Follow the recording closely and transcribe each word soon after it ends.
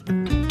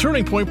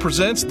Turning Point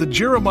presents the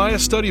Jeremiah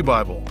Study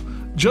Bible.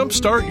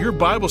 Jumpstart your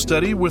Bible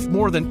study with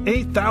more than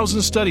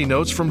 8,000 study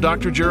notes from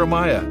Dr.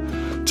 Jeremiah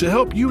to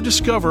help you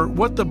discover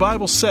what the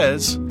Bible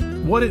says,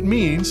 what it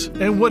means,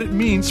 and what it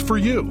means for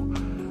you.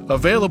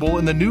 Available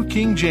in the New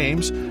King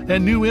James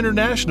and New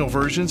International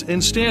versions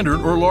in standard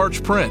or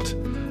large print,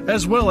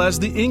 as well as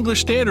the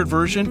English Standard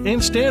Version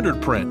in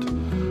standard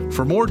print.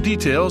 For more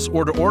details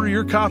or to order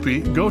your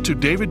copy, go to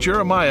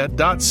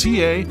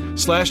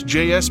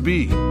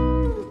davidjeremiah.ca/JSB.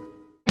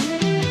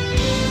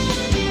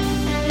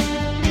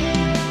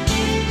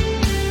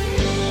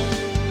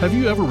 Have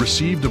you ever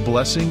received a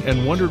blessing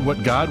and wondered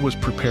what God was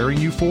preparing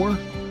you for?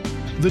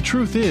 The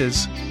truth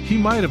is, He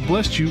might have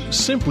blessed you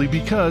simply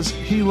because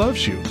He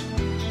loves you.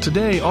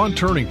 Today on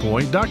Turning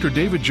Point, Dr.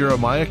 David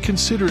Jeremiah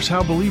considers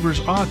how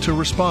believers ought to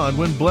respond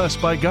when blessed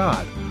by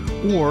God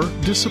or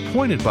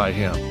disappointed by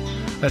Him,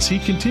 as he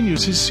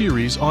continues his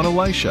series on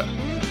Elisha.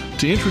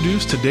 To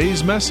introduce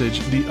today's message,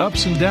 The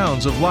Ups and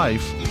Downs of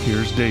Life,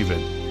 here's David.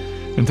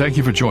 And thank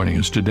you for joining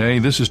us today.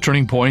 This is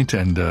Turning Point,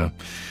 and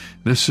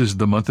this is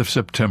the month of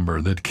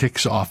September that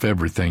kicks off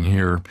everything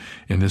here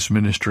in this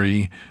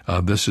ministry.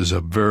 This is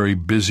a very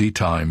busy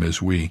time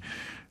as we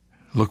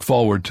look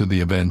forward to the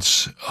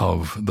events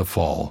of the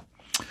fall.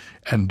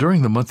 And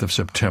during the month of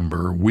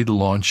September, we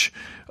launch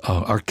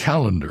our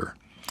calendar.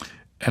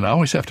 And I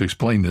always have to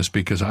explain this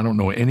because I don't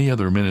know any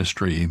other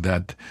ministry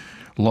that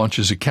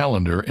launches a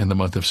calendar in the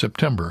month of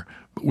September.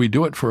 But we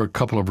do it for a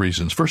couple of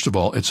reasons. First of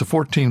all, it's a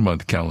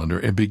 14-month calendar.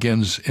 It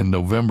begins in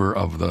November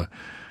of the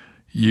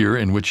year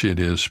in which it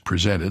is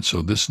presented.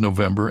 So this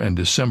November and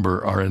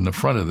December are in the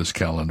front of this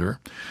calendar.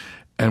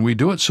 And we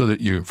do it so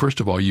that you, first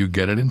of all, you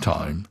get it in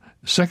time.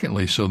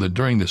 Secondly, so that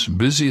during this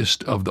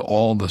busiest of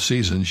all the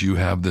seasons, you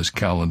have this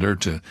calendar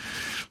to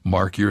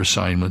mark your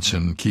assignments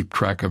and keep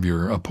track of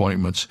your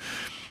appointments.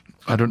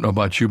 I don't know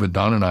about you, but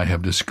Don and I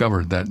have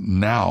discovered that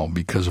now,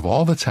 because of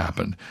all that's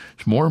happened,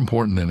 it's more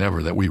important than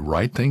ever that we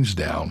write things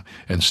down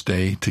and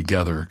stay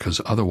together, because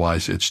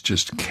otherwise it's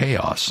just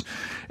chaos.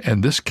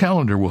 And this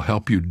calendar will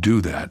help you do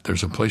that.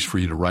 There's a place for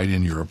you to write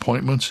in your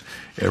appointments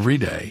every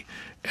day.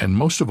 And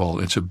most of all,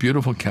 it's a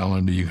beautiful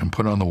calendar you can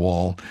put on the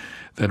wall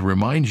that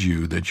reminds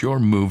you that you're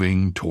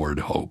moving toward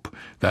hope.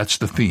 That's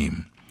the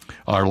theme.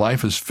 Our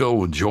life is filled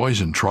with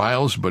joys and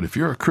trials, but if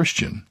you're a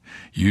Christian,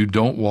 you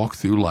don't walk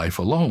through life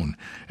alone.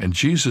 And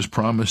Jesus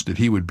promised that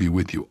He would be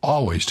with you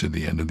always to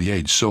the end of the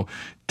age. So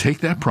take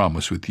that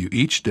promise with you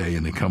each day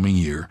in the coming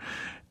year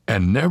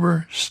and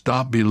never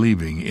stop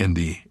believing in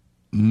the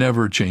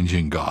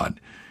never-changing God.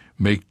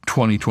 Make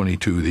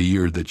 2022 the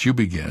year that you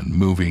begin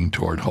moving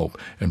toward hope.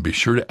 And be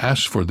sure to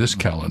ask for this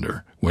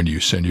calendar when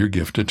you send your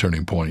gift to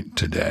Turning Point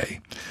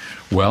today.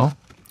 Well,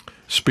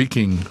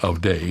 speaking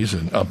of days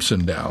and ups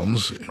and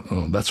downs,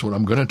 that's what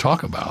I'm going to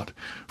talk about.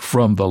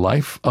 From the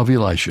life of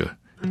Elisha,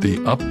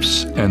 the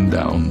ups and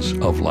downs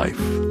of life.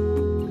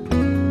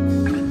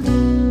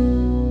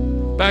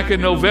 Back in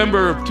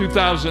November of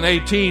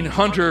 2018,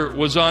 Hunter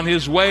was on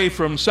his way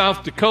from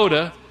South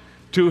Dakota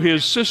to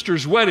his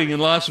sister's wedding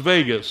in Las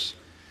Vegas,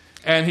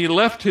 and he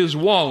left his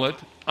wallet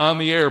on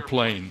the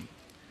airplane.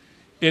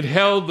 It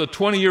held the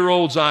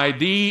 20-year-old's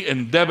ID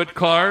and debit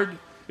card,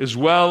 as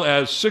well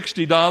as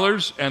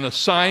 $60 and a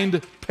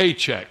signed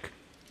paycheck.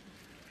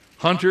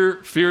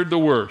 Hunter feared the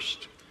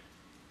worst.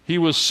 He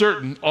was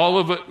certain all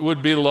of it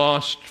would be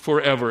lost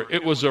forever.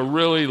 It was a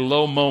really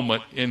low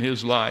moment in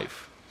his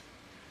life.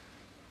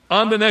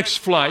 On the next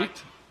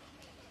flight,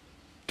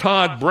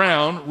 Todd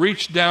Brown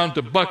reached down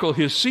to buckle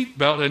his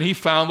seatbelt and he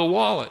found the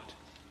wallet.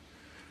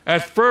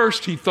 At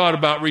first, he thought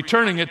about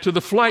returning it to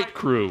the flight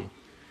crew,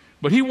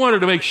 but he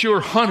wanted to make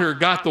sure Hunter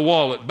got the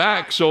wallet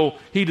back, so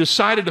he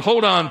decided to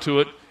hold on to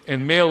it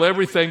and mail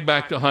everything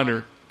back to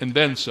Hunter and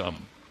then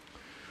some.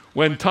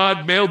 When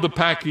Todd mailed the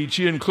package,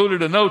 he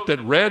included a note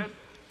that read,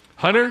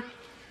 "Hunter,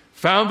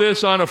 found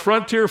this on a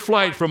Frontier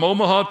flight from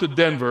Omaha to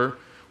Denver,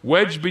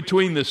 wedged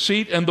between the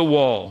seat and the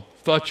wall.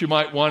 Thought you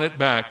might want it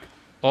back.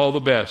 All the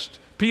best.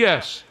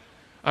 P.S.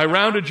 I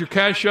rounded your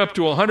cash up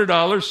to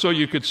 $100 so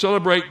you could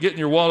celebrate getting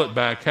your wallet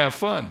back. Have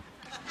fun."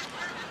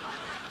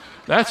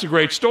 That's a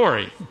great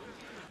story.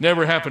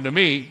 Never happened to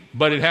me,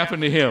 but it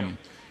happened to him.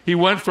 He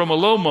went from a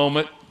low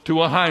moment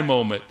to a high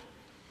moment.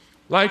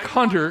 Like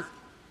Hunter,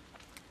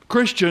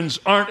 Christians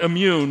aren't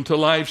immune to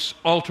life's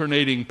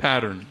alternating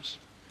patterns.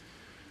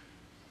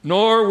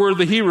 Nor were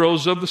the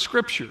heroes of the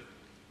Scripture.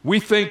 We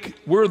think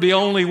we're the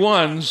only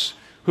ones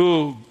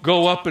who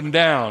go up and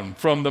down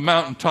from the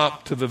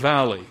mountaintop to the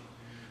valley.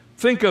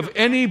 Think of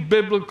any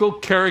biblical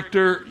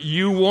character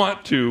you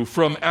want to,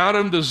 from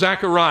Adam to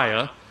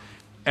Zechariah,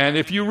 and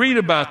if you read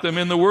about them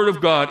in the Word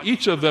of God,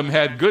 each of them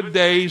had good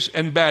days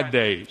and bad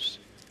days.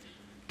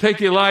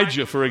 Take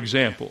Elijah, for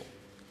example.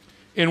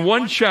 In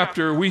one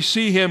chapter, we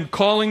see him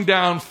calling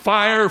down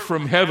fire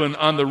from heaven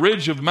on the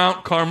ridge of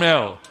Mount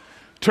Carmel.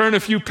 Turn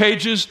a few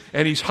pages,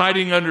 and he's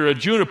hiding under a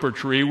juniper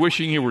tree,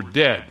 wishing he were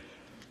dead.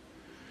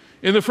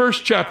 In the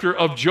first chapter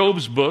of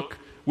Job's book,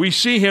 we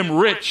see him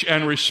rich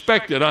and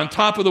respected on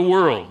top of the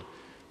world.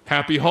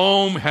 Happy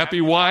home,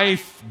 happy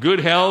wife, good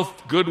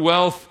health, good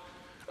wealth,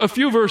 A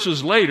few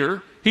verses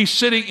later, he's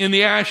sitting in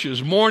the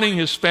ashes, mourning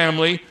his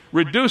family,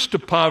 reduced to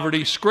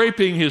poverty,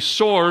 scraping his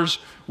sores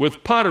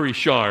with pottery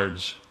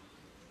shards.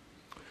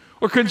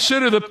 Or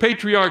consider the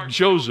patriarch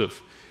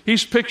Joseph.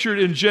 He's pictured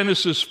in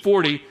Genesis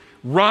 40,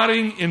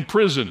 rotting in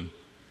prison.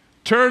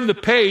 Turn the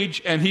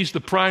page, and he's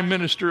the prime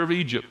minister of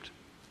Egypt.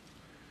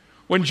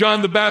 When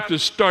John the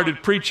Baptist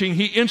started preaching,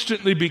 he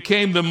instantly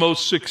became the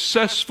most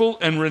successful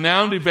and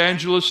renowned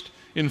evangelist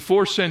in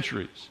 4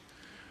 centuries.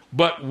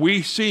 But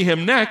we see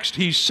him next.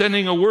 He's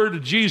sending a word to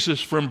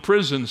Jesus from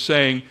prison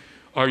saying,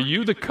 "Are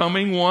you the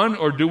coming one,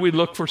 or do we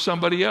look for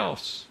somebody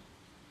else?"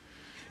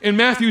 In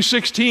Matthew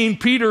 16,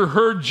 Peter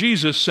heard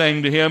Jesus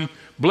saying to him,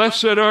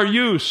 "Blessed are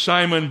you,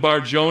 Simon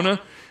Bar-Jonah."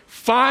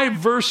 5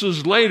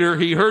 verses later,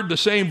 he heard the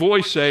same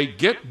voice say,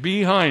 "Get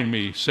behind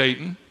me,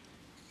 Satan."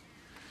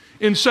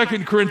 In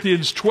 2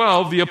 Corinthians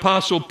 12, the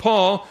Apostle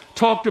Paul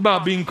talked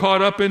about being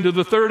caught up into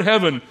the third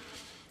heaven.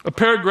 A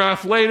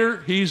paragraph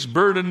later, he's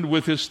burdened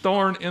with his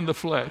thorn in the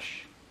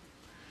flesh.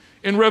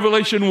 In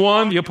Revelation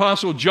 1, the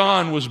Apostle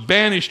John was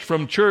banished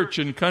from church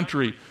and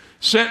country,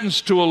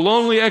 sentenced to a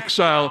lonely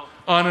exile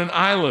on an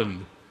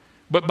island.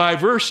 But by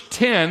verse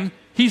 10,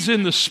 he's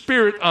in the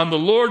Spirit on the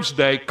Lord's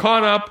day,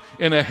 caught up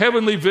in a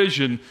heavenly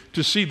vision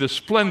to see the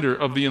splendor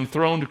of the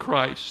enthroned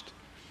Christ.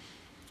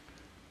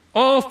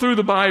 All through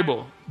the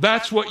Bible,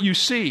 that's what you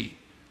see.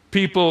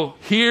 People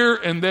here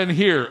and then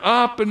here,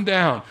 up and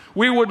down.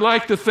 We would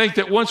like to think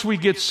that once we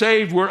get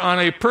saved, we're on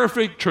a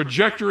perfect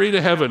trajectory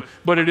to heaven.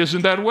 But it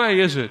isn't that way,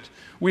 is it?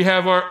 We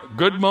have our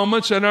good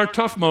moments and our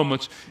tough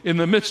moments. In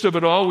the midst of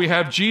it all, we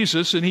have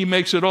Jesus, and he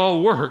makes it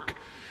all work.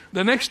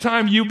 The next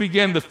time you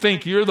begin to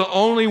think you're the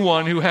only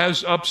one who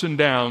has ups and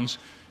downs,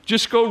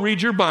 just go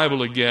read your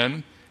Bible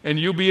again, and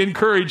you'll be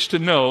encouraged to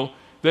know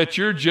that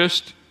you're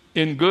just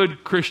in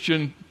good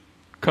Christian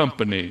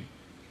company.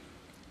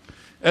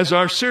 As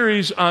our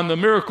series on the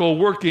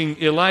miracle-working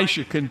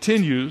Elisha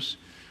continues,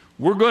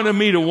 we're going to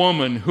meet a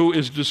woman who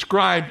is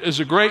described as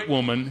a great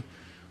woman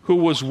who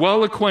was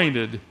well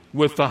acquainted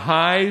with the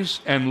highs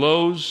and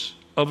lows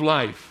of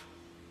life.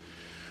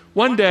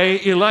 One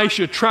day,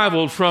 Elisha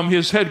traveled from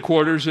his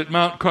headquarters at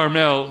Mount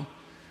Carmel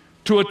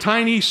to a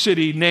tiny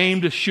city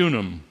named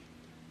Shunem.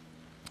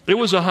 It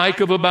was a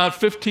hike of about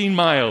 15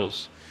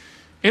 miles.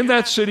 In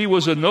that city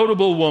was a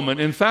notable woman.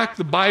 In fact,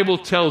 the Bible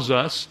tells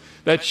us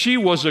that she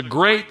was a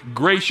great,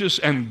 gracious,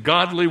 and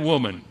godly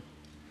woman.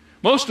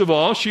 Most of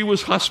all, she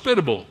was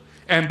hospitable,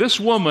 and this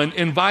woman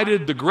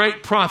invited the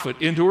great prophet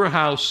into her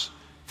house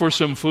for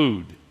some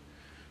food.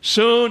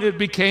 Soon it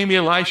became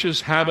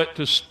Elisha's habit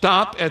to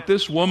stop at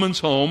this woman's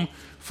home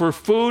for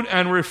food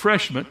and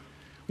refreshment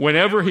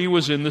whenever he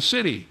was in the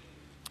city.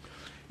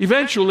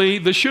 Eventually,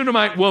 the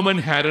Shunammite woman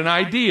had an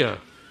idea.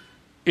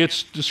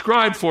 It's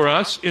described for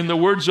us in the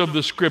words of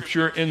the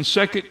scripture in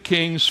 2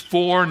 Kings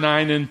 4,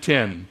 9, and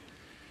 10.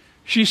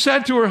 She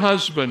said to her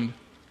husband,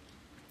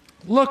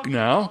 "Look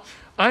now,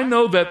 I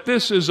know that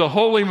this is a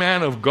holy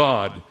man of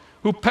God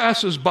who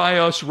passes by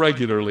us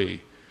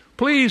regularly.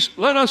 Please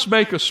let us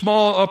make a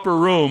small upper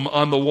room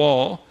on the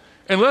wall,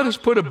 and let us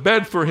put a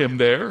bed for him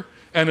there,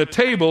 and a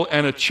table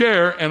and a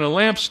chair and a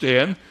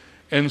lampstand,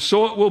 and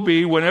so it will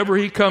be whenever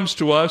he comes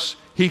to us,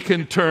 he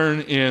can turn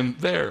in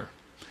there."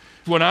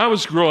 When I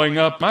was growing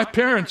up, my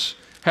parents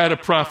had a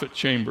prophet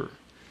chamber.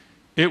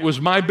 It was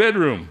my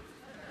bedroom.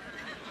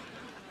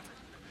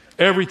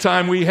 Every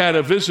time we had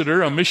a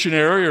visitor, a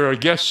missionary or a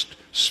guest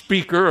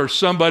speaker or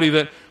somebody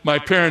that my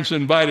parents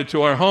invited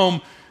to our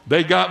home,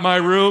 they got my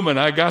room and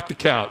I got the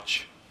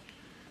couch.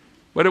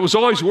 But it was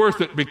always worth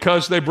it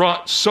because they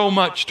brought so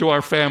much to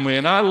our family.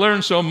 And I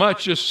learned so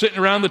much just sitting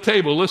around the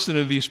table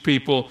listening to these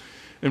people,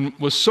 and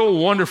was so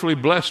wonderfully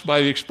blessed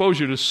by the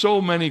exposure to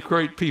so many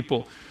great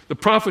people. The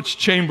prophet's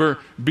chamber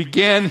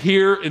began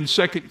here in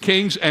 2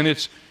 Kings, and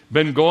it's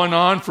been going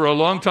on for a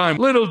long time.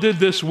 Little did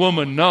this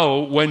woman know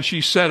when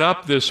she set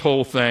up this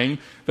whole thing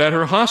that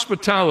her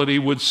hospitality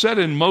would set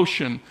in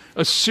motion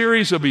a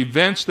series of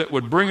events that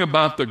would bring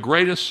about the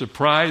greatest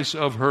surprise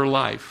of her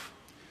life.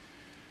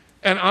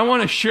 And I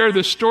want to share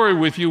this story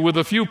with you with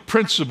a few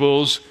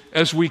principles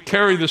as we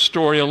carry the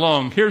story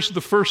along. Here's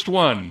the first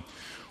one.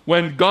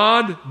 When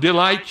God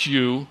delights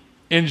you,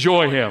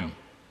 enjoy him.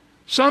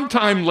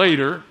 Sometime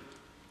later,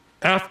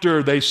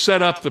 after they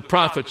set up the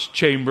prophet's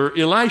chamber,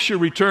 Elisha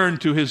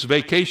returned to his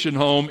vacation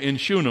home in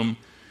Shunem,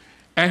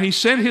 and he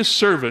sent his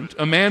servant,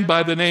 a man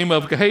by the name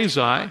of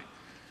Gehazi,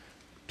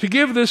 to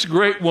give this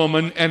great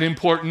woman an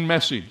important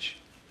message.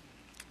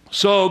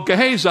 So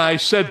Gehazi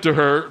said to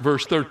her,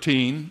 verse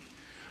 13,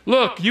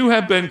 "Look, you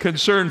have been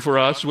concerned for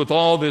us with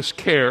all this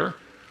care.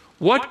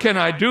 What can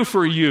I do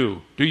for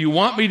you? Do you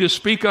want me to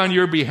speak on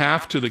your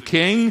behalf to the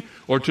king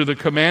or to the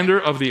commander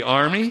of the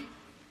army?"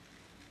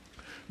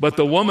 But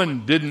the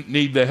woman didn't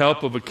need the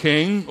help of a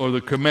king or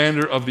the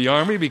commander of the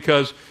army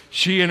because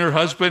she and her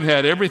husband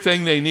had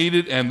everything they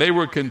needed and they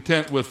were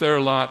content with their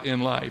lot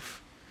in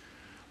life.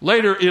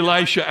 Later,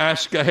 Elisha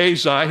asked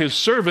Gehazi, his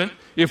servant,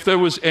 if there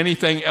was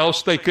anything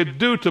else they could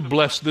do to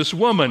bless this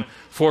woman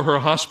for her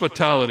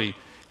hospitality.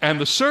 And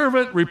the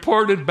servant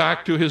reported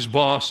back to his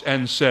boss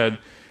and said,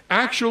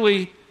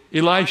 Actually,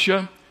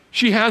 Elisha,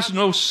 she has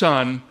no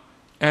son,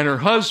 and her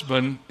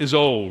husband is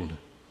old.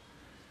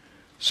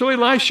 So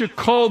Elisha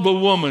called the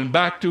woman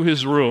back to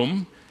his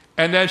room,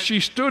 and as she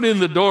stood in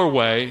the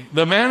doorway,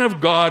 the man of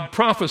God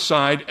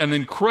prophesied an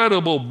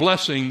incredible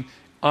blessing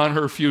on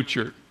her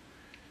future.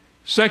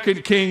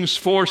 2 Kings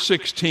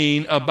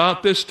 4:16,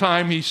 about this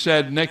time he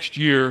said, next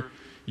year,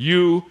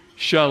 you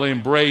shall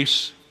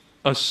embrace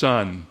a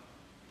son.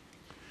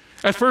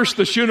 At first,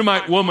 the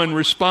Shunammite woman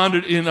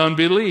responded in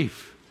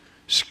unbelief,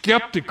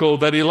 skeptical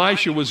that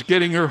Elisha was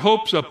getting her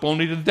hopes up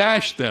only to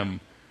dash them.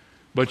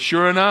 But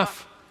sure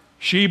enough,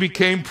 she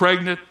became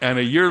pregnant, and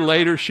a year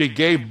later she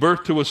gave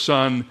birth to a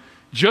son,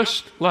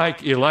 just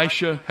like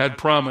Elisha had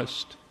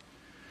promised.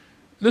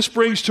 This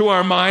brings to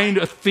our mind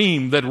a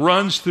theme that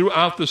runs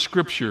throughout the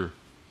Scripture: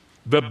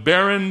 the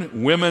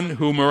barren women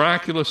who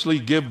miraculously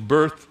give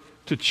birth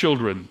to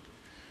children.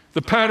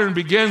 The pattern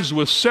begins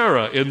with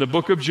Sarah in the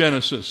book of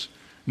Genesis.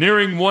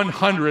 Nearing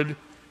 100,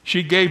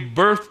 she gave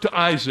birth to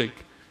Isaac.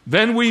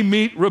 Then we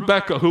meet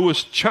Rebekah, who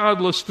was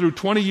childless through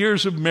 20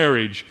 years of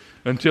marriage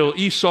until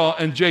Esau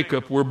and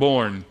Jacob were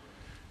born.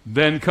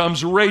 Then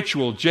comes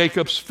Rachel,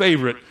 Jacob's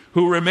favorite,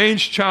 who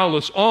remains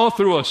childless all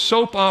through a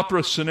soap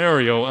opera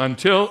scenario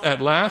until, at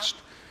last,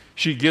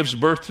 she gives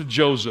birth to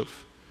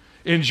Joseph.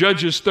 In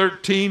Judges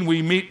 13,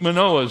 we meet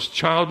Manoah's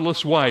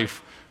childless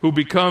wife, who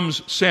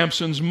becomes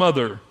Samson's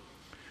mother.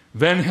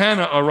 Then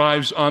Hannah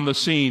arrives on the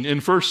scene in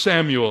 1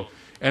 Samuel,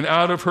 and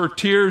out of her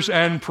tears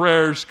and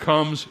prayers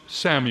comes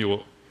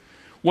Samuel.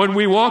 When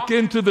we walk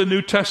into the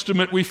New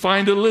Testament, we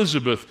find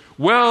Elizabeth,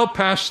 well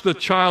past the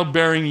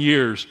childbearing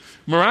years,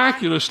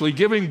 miraculously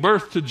giving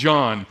birth to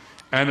John.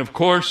 And of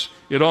course,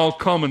 it all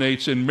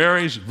culminates in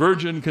Mary's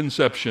virgin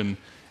conception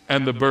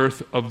and the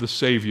birth of the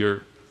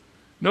Savior.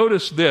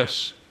 Notice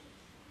this: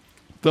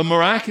 the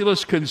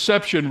miraculous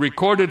conception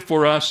recorded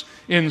for us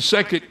in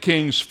 2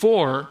 Kings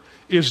 4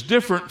 is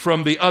different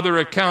from the other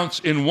accounts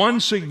in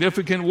one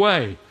significant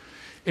way.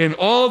 In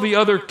all the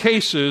other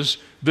cases,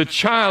 the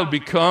child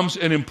becomes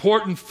an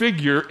important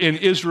figure in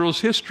Israel's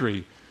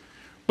history.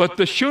 But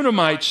the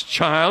Shunammite's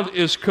child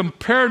is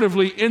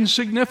comparatively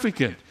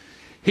insignificant.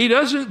 He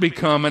doesn't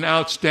become an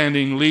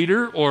outstanding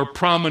leader or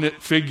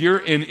prominent figure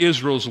in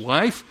Israel's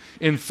life.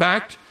 In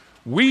fact,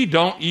 we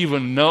don't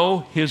even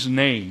know his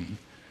name.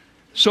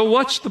 So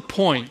what's the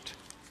point?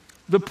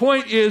 The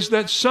point is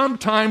that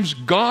sometimes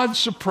God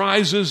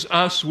surprises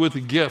us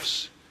with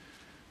gifts.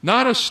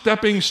 Not a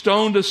stepping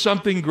stone to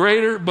something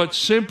greater, but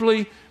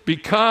simply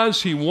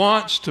because he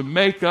wants to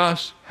make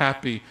us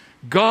happy.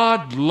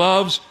 God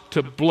loves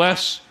to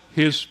bless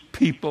his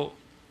people.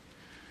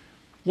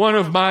 One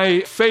of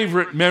my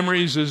favorite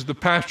memories as the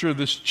pastor of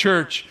this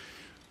church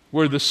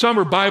were the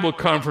summer Bible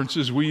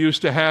conferences we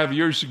used to have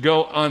years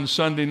ago on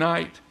Sunday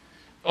night.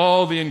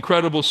 All the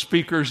incredible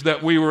speakers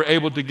that we were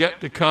able to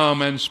get to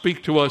come and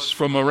speak to us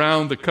from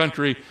around the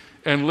country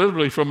and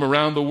literally from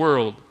around the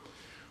world.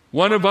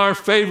 One of our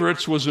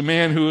favorites was a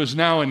man who is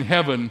now in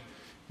heaven.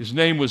 His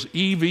name was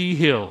E.V.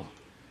 Hill.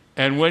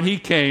 And when he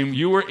came,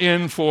 you were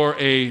in for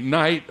a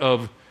night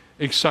of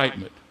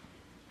excitement.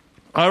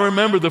 I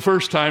remember the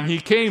first time he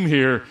came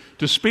here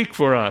to speak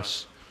for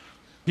us.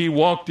 He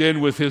walked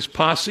in with his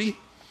posse,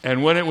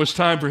 and when it was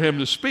time for him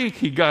to speak,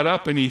 he got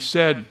up and he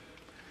said,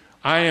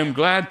 I am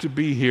glad to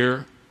be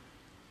here.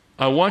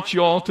 I want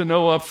you all to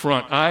know up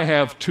front, I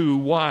have 2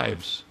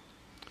 wives.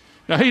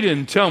 Now, he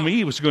didn't tell me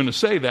he was going to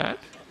say that.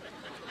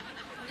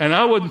 And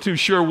I wasn't too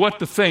sure what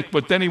to think,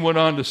 but then he went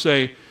on to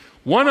say,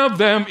 one of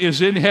them is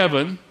in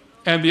heaven,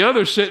 and the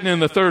other sitting in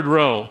the 3rd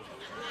row.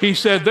 He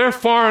said, they're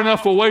far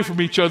enough away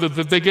from each other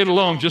that they get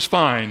along just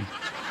fine.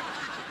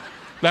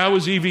 That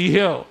was E.V.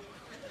 Hill.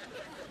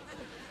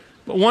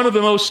 But one of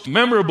the most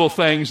memorable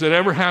things that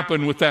ever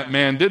happened with that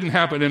man didn't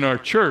happen in our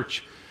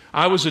church.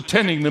 I was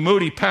attending the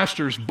Moody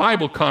Pastors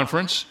Bible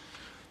Conference,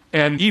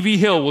 and E.V.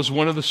 Hill was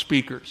one of the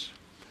speakers.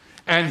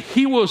 And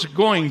he was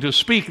going to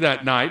speak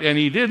that night, and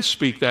he did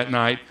speak that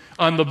night,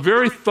 on the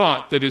very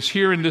thought that is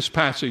here in this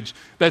passage,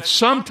 that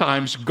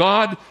sometimes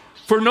God,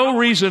 for no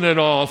reason at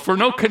all, for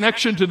no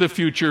connection to the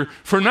future,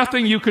 for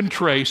nothing you can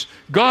trace,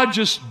 God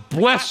just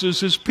blesses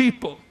his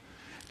people.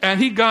 And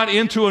he got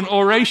into an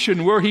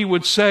oration where he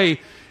would say,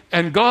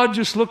 and God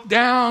just looked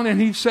down and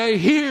he'd say,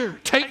 here,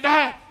 take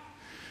that.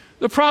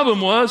 The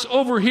problem was,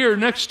 over here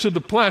next to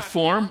the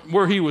platform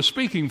where he was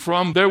speaking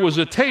from, there was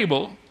a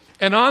table,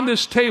 and on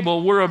this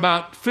table were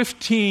about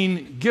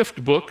 15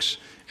 gift books,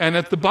 and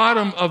at the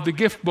bottom of the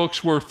gift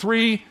books were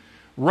 3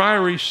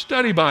 Ryrie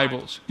Study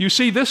Bibles. You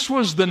see, this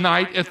was the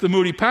night at the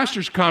Moody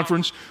Pastors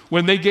Conference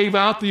when they gave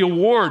out the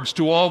awards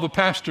to all the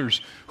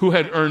pastors who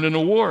had earned an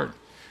award.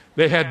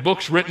 They had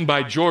books written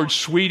by George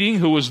Sweeting,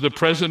 who was the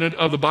president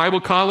of the Bible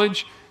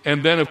College,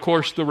 and then, of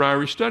course, the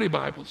Ryrie Study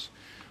Bibles.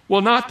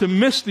 Well, not to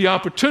miss the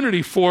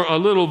opportunity for a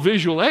little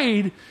visual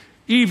aid,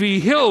 E.V.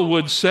 Hill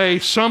would say,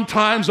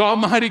 sometimes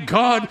Almighty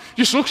God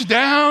just looks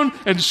down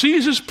and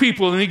sees his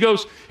people, and he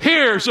goes,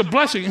 here's a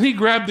blessing. And he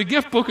grabbed the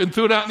gift book and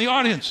threw it out in the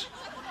audience.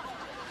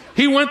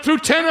 He went through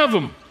 10 of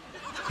them.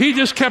 He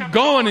just kept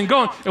going and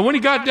going. And when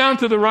he got down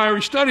to the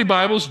Ryrie Study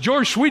Bibles,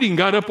 George Sweeting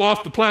got up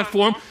off the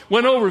platform,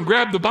 went over and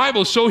grabbed the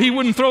Bibles so he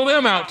wouldn't throw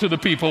them out to the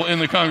people in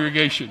the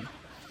congregation.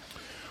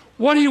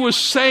 What he was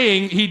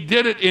saying, he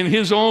did it in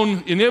his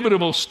own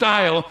inimitable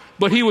style,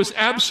 but he was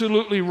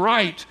absolutely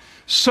right.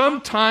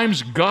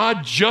 Sometimes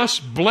God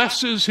just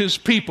blesses his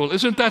people.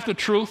 Isn't that the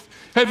truth?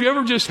 Have you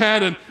ever just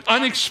had an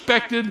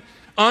unexpected,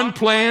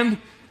 unplanned,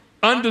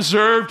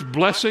 undeserved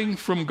blessing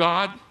from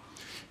God?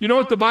 You know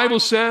what the Bible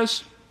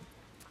says?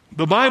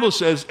 The Bible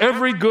says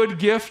every good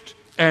gift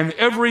and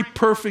every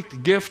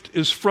perfect gift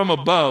is from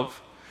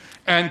above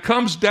and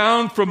comes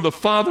down from the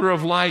Father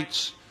of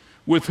lights,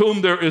 with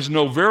whom there is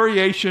no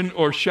variation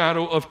or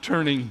shadow of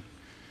turning.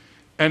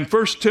 And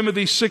 1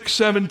 Timothy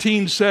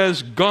 6:17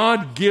 says,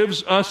 God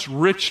gives us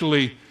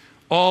richly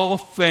all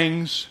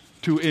things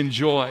to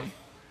enjoy.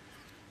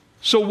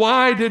 So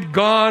why did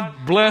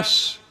God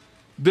bless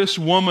this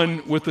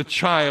woman with a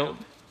child?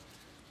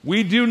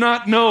 We do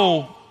not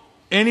know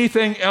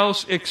anything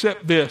else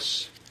except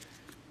this,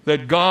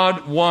 that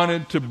God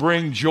wanted to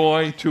bring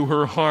joy to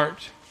her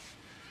heart.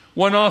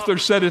 One author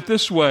said it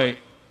this way: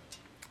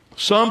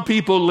 some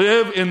people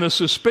live in the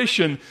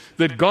suspicion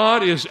that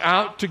God is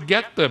out to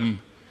get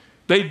them.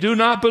 They do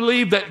not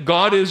believe that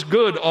God is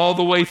good all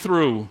the way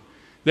through.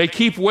 They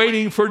keep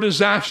waiting for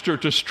disaster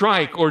to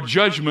strike or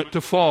judgment to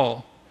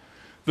fall.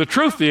 The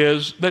truth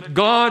is that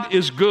God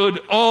is good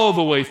all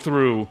the way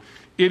through.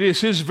 It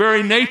is his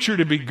very nature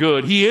to be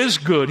good. He is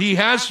good. He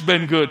has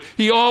been good.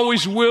 He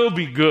always will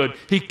be good.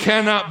 He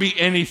cannot be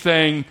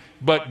anything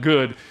but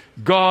good.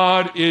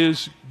 God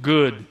is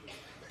good.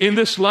 In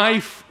this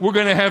life, we're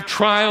going to have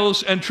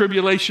trials and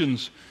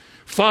tribulations.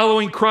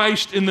 Following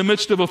Christ in the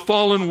midst of a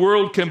fallen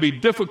world can be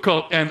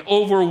difficult and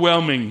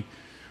overwhelming.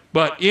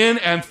 But in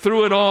and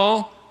through it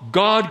all,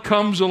 God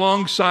comes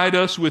alongside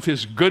us with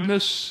his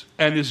goodness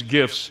and his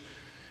gifts.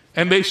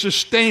 And they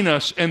sustain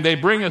us and they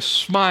bring a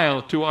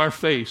smile to our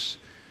face.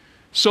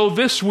 So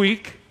this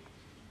week,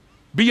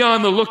 be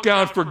on the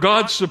lookout for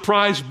God's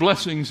surprise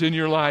blessings in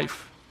your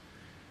life.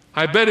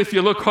 I bet if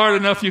you look hard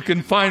enough, you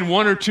can find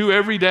one or two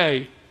every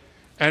day.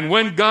 And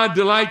when God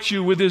delights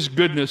you with his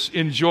goodness,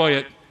 enjoy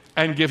it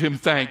and give him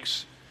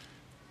thanks.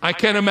 I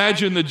can't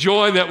imagine the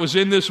joy that was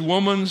in this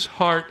woman's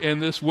heart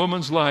and this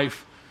woman's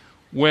life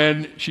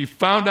when she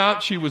found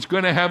out she was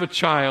going to have a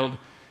child.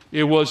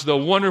 It was the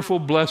wonderful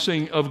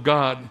blessing of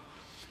God.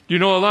 You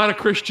know, a lot of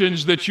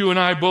Christians that you and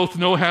I both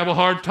know have a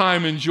hard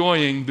time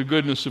enjoying the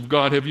goodness of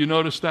God. Have you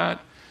noticed that?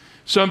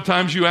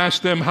 Sometimes you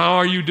ask them, how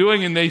are you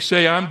doing? And they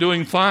say, I'm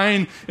doing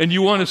fine. And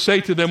you want to say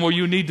to them, well,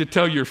 you need to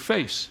tell your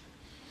face,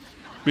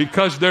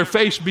 because their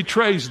face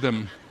betrays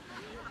them.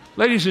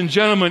 Ladies and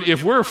gentlemen,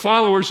 if we're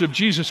followers of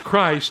Jesus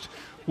Christ,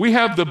 we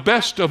have the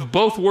best of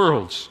both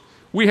worlds.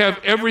 We have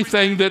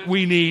everything that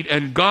we need,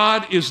 and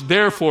God is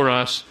there for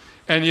us.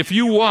 And if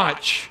you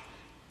watch,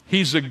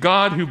 he's a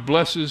God who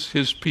blesses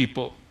his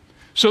people.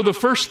 So the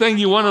first thing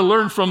you want to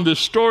learn from this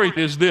story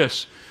is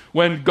this: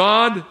 when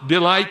God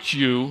delights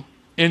you,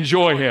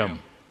 enjoy him.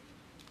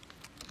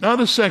 Now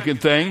the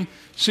second thing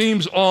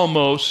seems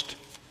almost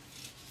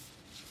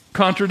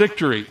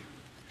contradictory,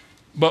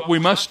 but we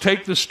must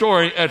take the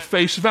story at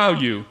face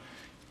value.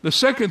 The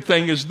second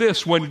thing is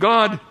this: when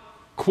God,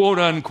 quote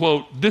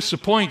unquote,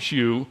 disappoints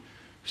you,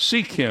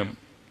 seek him.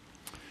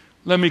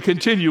 Let me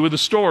continue with the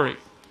story.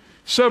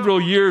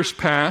 Several years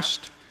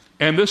passed,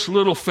 and this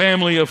little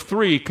family of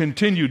 3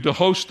 continued to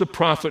host the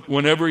prophet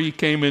whenever he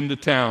came into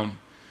town.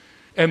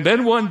 And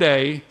then one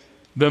day,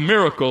 the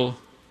miracle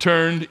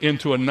turned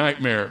into a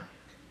nightmare.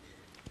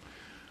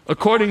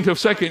 According to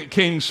 2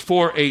 Kings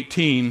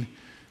 4:18,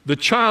 the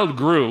child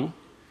grew,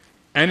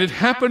 and it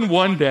happened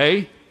one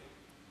day,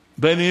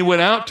 then he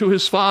went out to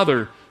his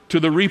father, to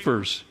the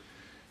reapers.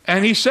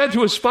 And he said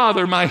to his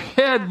father, my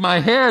head, my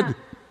head.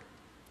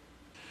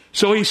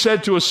 So he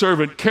said to a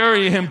servant,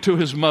 carry him to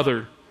his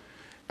mother.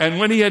 And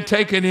when he had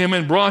taken him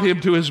and brought him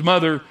to his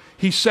mother,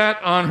 he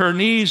sat on her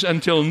knees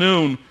until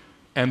noon,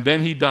 and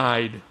then he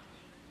died.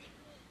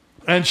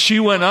 And she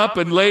went up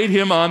and laid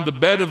him on the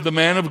bed of the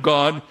man of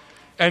God,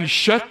 and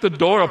shut the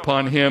door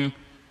upon him,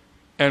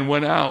 and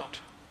went out.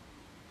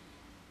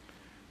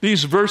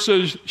 These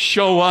verses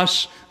show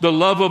us the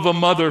love of a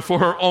mother for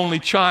her only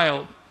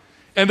child.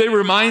 And they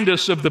remind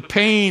us of the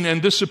pain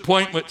and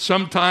disappointment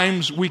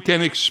sometimes we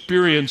can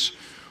experience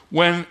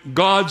when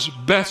God's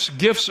best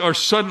gifts are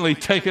suddenly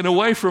taken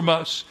away from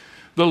us.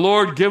 The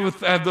Lord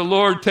giveth and the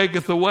Lord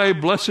taketh away.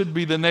 Blessed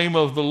be the name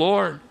of the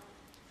Lord.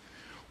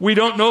 We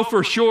don't know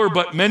for sure,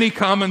 but many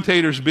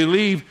commentators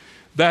believe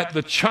that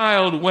the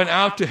child went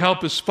out to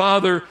help his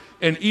father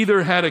and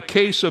either had a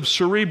case of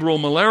cerebral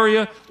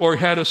malaria or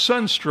had a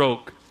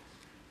sunstroke.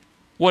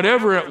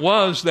 Whatever it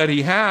was that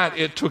he had,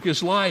 it took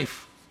his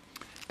life.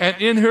 And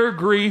in her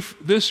grief,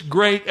 this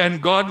great and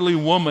godly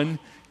woman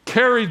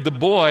carried the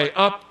boy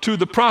up to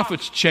the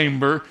prophet's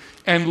chamber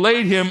and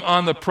laid him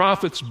on the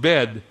prophet's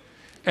bed.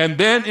 And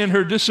then in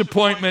her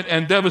disappointment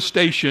and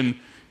devastation,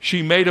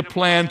 she made a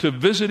plan to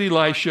visit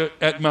Elisha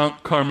at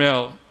Mount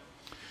Carmel.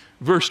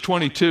 Verse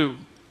 22.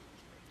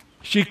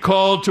 she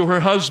called to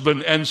her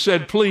husband and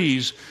said,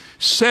 "Please,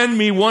 send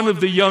me one of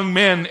the young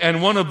men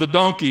and one of the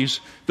donkeys,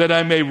 that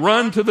I may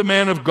run to the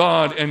man of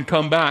God and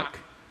come back."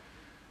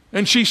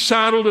 And she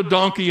saddled a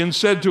donkey and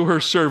said to her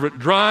servant,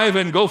 "Drive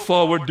and go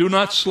forward. Do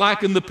not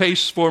slacken the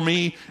pace for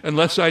me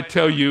unless I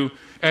tell you."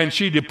 And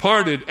she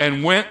departed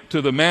and went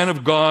to the man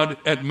of God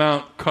at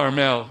Mount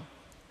Carmel.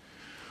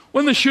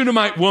 When the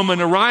Shunammite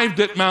woman arrived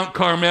at Mount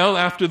Carmel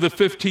after the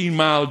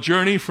 15-mile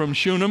journey from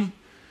Shunem,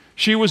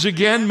 she was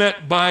again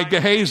met by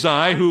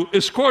Gehazi, who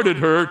escorted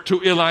her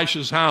to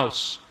Elisha's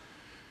house.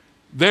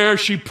 There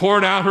she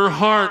poured out her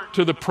heart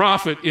to the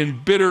prophet in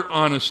bitter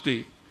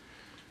honesty.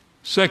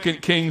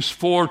 2 Kings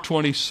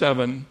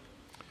 4:27.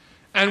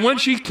 And when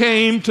she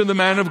came to the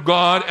man of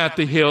God at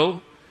the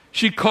hill,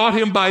 she caught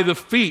him by the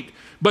feet.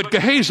 But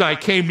Gehazi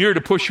came near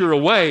to push her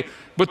away.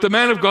 But the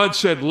man of God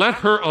said, "Let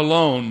her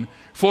alone,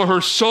 for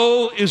her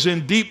soul is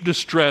in deep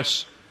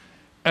distress,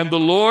 and the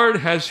Lord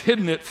has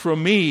hidden it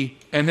from me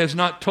and has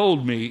not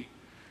told me."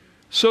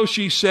 So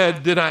she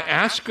said, "Did I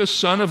ask a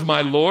son of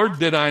my Lord?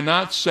 Did I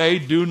not say,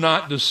 'Do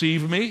not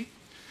deceive me'?"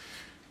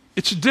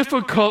 It's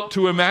difficult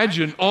to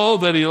imagine all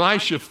that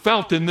Elisha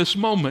felt in this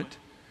moment.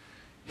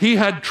 He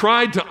had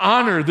tried to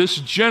honor this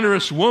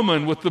generous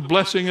woman with the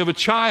blessing of a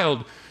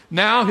child.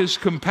 Now his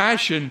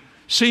compassion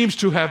seems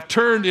to have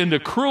turned into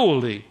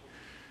cruelty.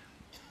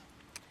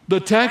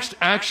 The text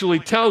actually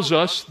tells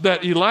us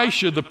that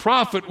Elisha the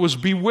prophet was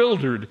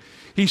bewildered.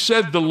 He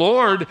said, "The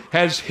Lord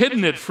has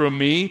hidden it from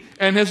me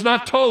and has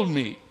not told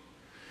me."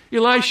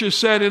 Elisha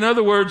said, in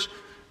other words,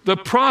 the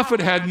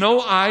prophet had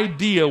no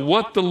idea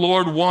what the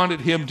Lord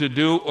wanted him to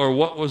do or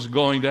what was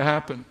going to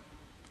happen.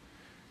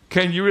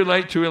 Can you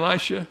relate to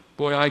Elisha?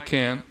 Boy, I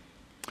can.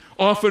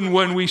 Often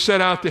when we set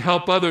out to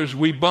help others,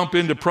 we bump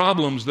into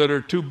problems that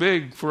are too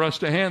big for us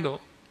to handle.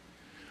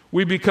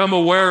 We become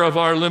aware of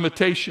our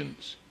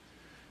limitations,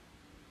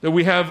 that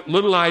we have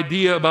little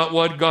idea about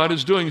what God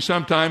is doing.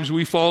 Sometimes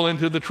we fall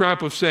into the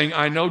trap of saying,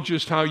 "I know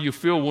just how you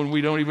feel," when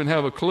we don't even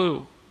have a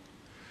clue.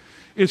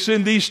 It's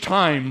in these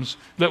times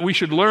that we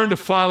should learn to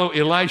follow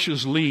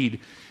Elisha's lead.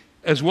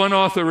 As one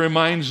author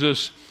reminds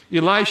us,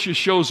 Elisha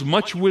shows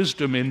much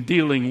wisdom in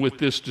dealing with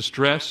this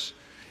distress.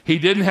 He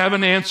didn't have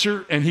an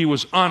answer, and he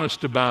was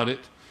honest about it.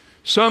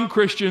 Some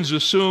Christians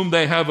assume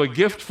they have a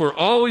gift for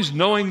always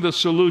knowing the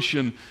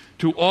solution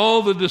to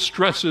all the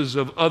distresses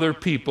of other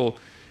people,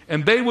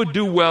 and they would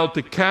do well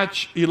to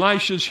catch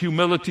Elisha's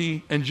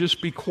humility and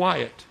just be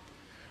quiet.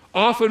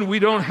 Often we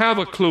don't have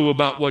a clue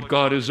about what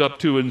God is up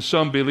to in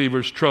some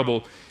believers'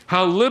 trouble.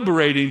 How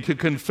liberating to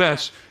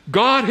confess,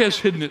 "God has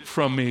hidden it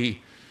from me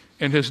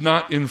and has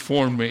not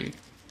informed me."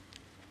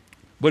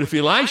 But if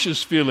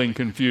Elisha's feeling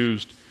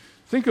confused,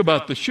 think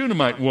about the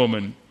Shunammite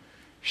woman.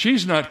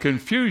 She's not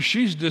confused,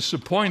 she's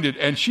disappointed,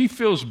 and she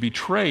feels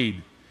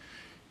betrayed.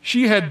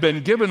 She had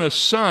been given a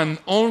son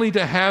only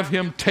to have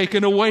him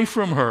taken away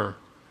from her.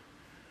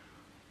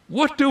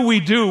 What do we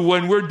do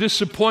when we're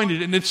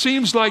disappointed and it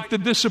seems like the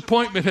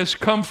disappointment has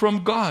come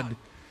from God?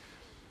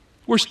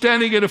 We're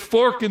standing at a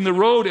fork in the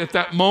road at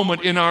that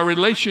moment in our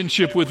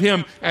relationship with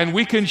Him, and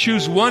we can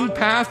choose one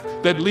path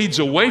that leads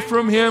away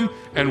from Him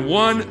and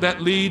one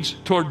that leads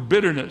toward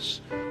bitterness.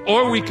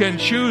 Or we can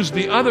choose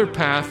the other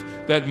path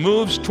that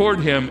moves toward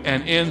Him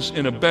and ends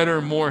in a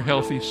better, more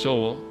healthy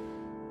soul.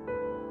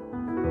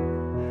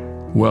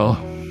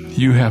 Well,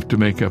 you have to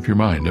make up your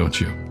mind,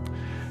 don't you?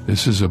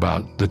 This is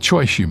about the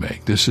choice you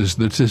make. This is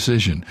the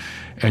decision.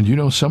 And you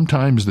know,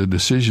 sometimes the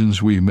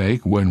decisions we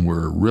make when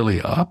we're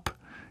really up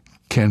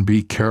can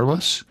be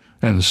careless,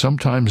 and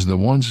sometimes the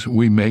ones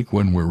we make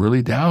when we're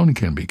really down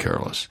can be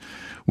careless.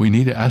 We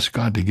need to ask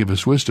God to give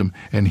us wisdom,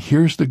 and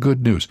here's the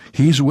good news.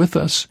 He's with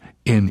us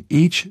in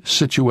each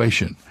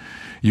situation.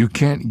 You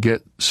can't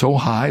get so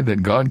high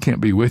that God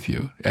can't be with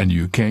you, and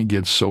you can't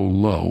get so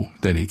low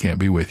that He can't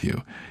be with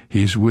you.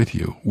 He's with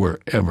you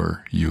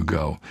wherever you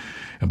go.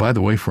 And by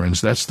the way,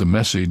 friends, that's the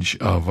message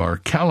of our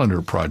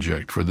calendar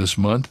project for this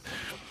month.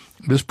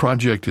 This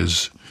project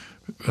is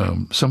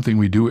something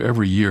we do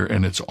every year,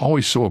 and it's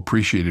always so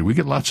appreciated. We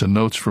get lots of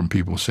notes from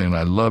people saying,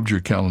 "I loved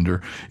your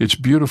calendar. It's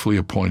beautifully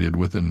appointed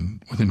with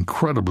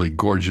incredibly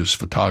gorgeous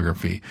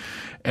photography."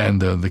 And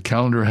the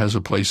calendar has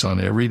a place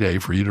on every day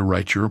for you to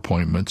write your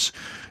appointments.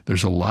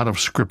 There's a lot of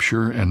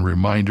scripture and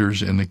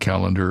reminders in the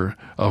calendar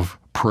of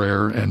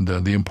prayer and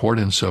the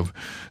importance of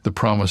the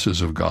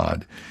promises of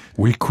God.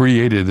 We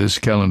created this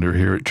calendar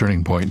here at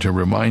Turning Point to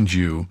remind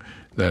you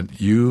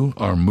that you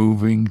are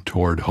moving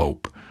toward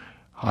hope.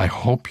 I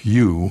hope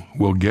you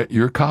will get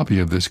your copy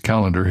of this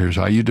calendar. Here's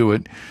how you do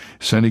it.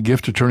 Send a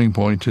gift to Turning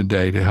Point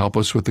today to help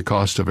us with the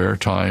cost of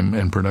airtime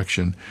and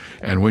production.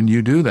 And when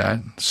you do that,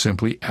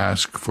 simply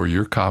ask for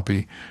your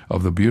copy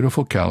of the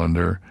beautiful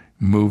calendar,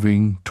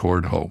 Moving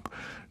Toward Hope.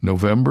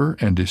 November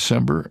and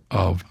December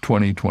of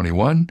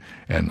 2021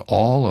 and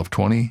all of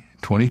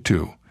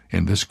 2022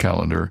 in this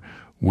calendar.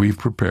 We've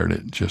prepared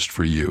it just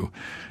for you.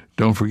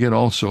 Don't forget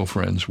also,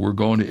 friends, we're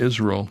going to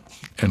Israel,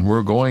 and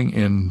we're going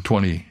in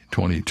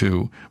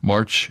 2022,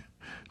 March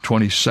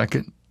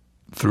 22nd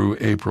through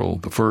April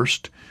the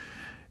 1st.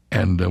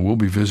 and we'll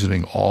be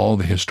visiting all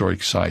the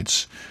historic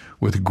sites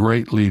with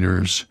great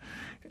leaders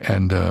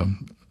and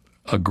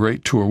a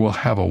great tour. We'll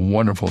have a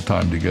wonderful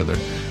time together.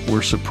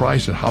 We're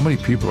surprised at how many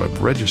people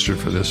have registered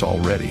for this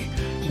already.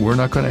 We're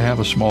not going to have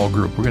a small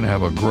group. We're going to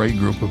have a great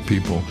group of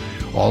people,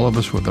 all of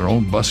us with our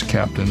own bus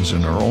captains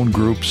and our own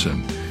groups,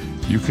 and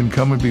you can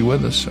come and be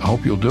with us. I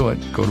hope you'll do it.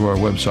 Go to our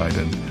website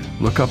and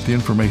look up the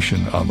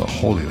information on the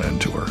Holy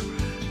Land Tour,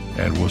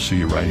 and we'll see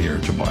you right here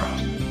tomorrow.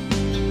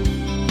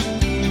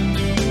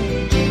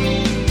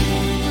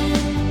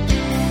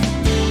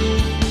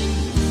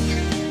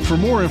 For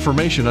more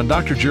information on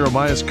Dr.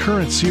 Jeremiah's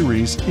current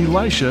series,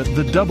 Elisha,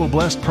 the Double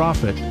Blessed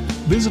Prophet,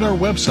 visit our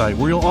website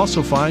where you'll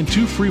also find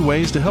 2 free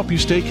ways to help you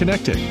stay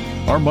connected: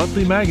 our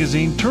monthly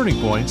magazine, Turning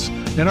Points,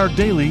 and our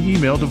daily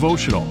email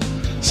devotional.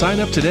 Sign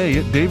up today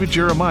at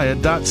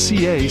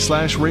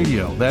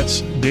davidjeremiah.ca/radio.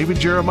 That's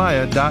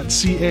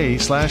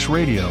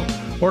davidjeremiah.ca/radio.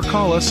 Or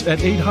call us at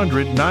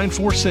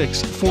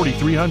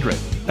 800-946-4300.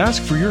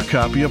 Ask for your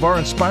copy of our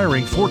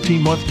inspiring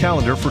 14-month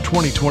calendar for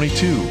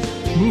 2022,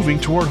 Moving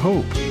Toward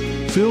Hope,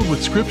 filled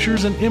with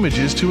scriptures and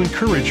images to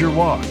encourage your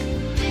walk.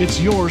 It's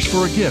yours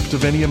for a gift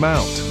of any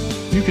amount.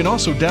 You can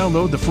also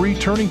download the free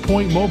Turning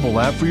Point mobile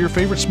app for your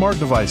favorite smart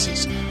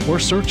devices, or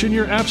search in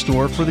your app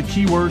store for the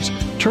keywords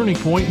Turning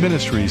Point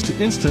Ministries to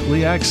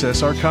instantly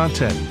access our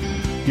content.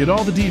 Get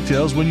all the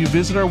details when you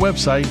visit our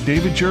website,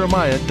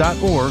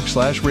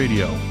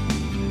 davidjeremiah.org/radio.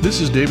 This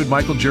is David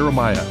Michael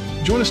Jeremiah.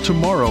 Join us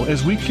tomorrow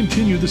as we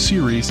continue the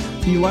series,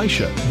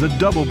 Elisha, the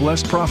Double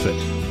Blessed Prophet,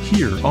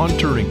 here on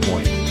Turning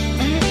Point.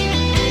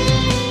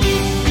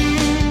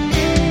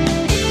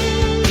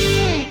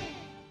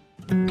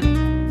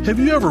 Have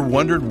you ever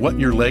wondered what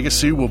your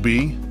legacy will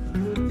be?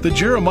 The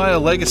Jeremiah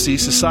Legacy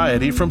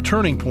Society from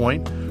Turning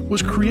Point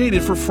was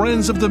created for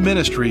friends of the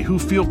ministry who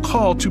feel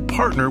called to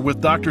partner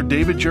with Dr.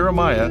 David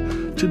Jeremiah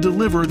to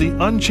deliver the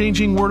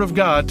unchanging Word of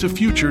God to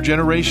future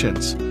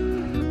generations.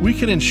 We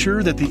can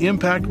ensure that the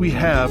impact we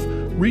have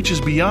reaches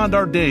beyond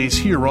our days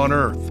here on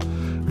earth.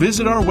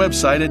 Visit our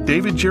website at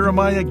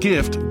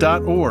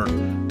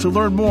davidjeremiahgift.org to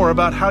learn more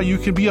about how you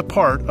can be a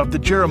part of the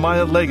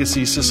Jeremiah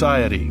Legacy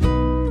Society.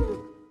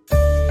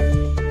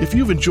 If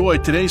you've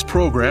enjoyed today's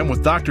program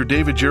with Dr.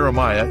 David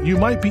Jeremiah, you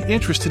might be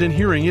interested in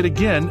hearing it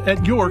again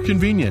at your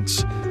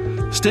convenience.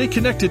 Stay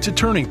connected to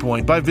Turning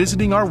Point by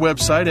visiting our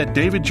website at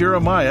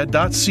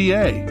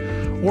davidjeremiah.ca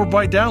or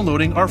by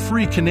downloading our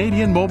free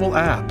Canadian mobile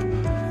app.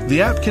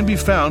 The app can be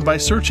found by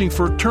searching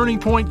for Turning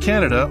Point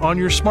Canada on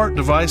your smart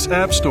device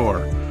app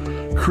store.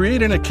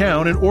 Create an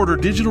account and order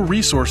digital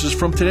resources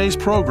from today's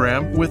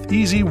program with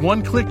easy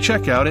one-click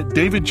checkout at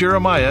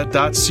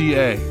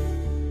davidjeremiah.ca.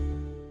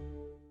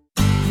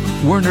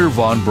 Wernher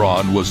von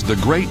Braun was the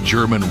great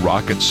German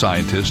rocket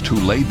scientist who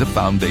laid the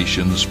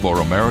foundations for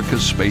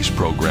America's space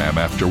program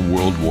after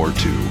World War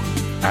II.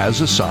 As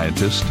a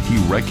scientist, he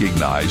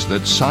recognized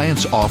that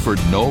science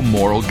offered no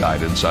moral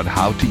guidance on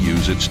how to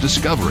use its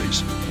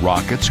discoveries.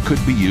 Rockets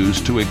could be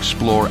used to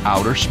explore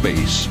outer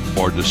space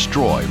or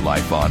destroy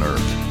life on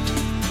Earth.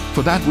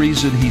 For that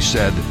reason, he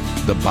said,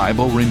 the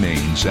Bible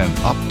remains an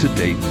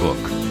up-to-date book.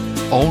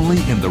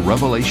 Only in the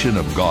revelation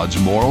of God's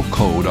moral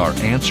code are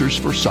answers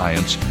for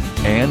science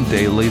and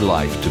daily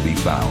life to be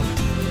found.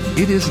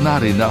 It is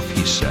not enough,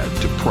 he said,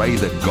 to pray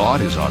that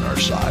God is on our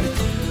side.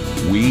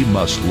 We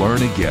must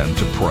learn again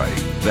to pray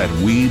that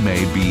we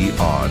may be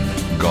on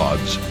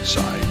God's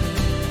side.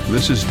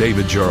 This is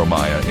David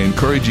Jeremiah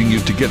encouraging you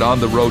to get on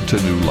the road to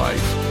new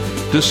life.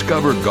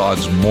 Discover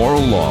God's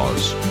moral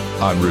laws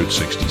on Route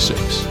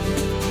 66.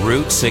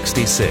 Route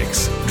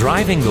 66,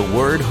 driving the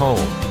word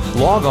home.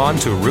 Log on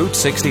to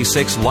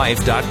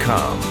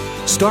Route66Life.com.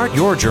 Start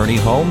your journey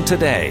home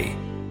today.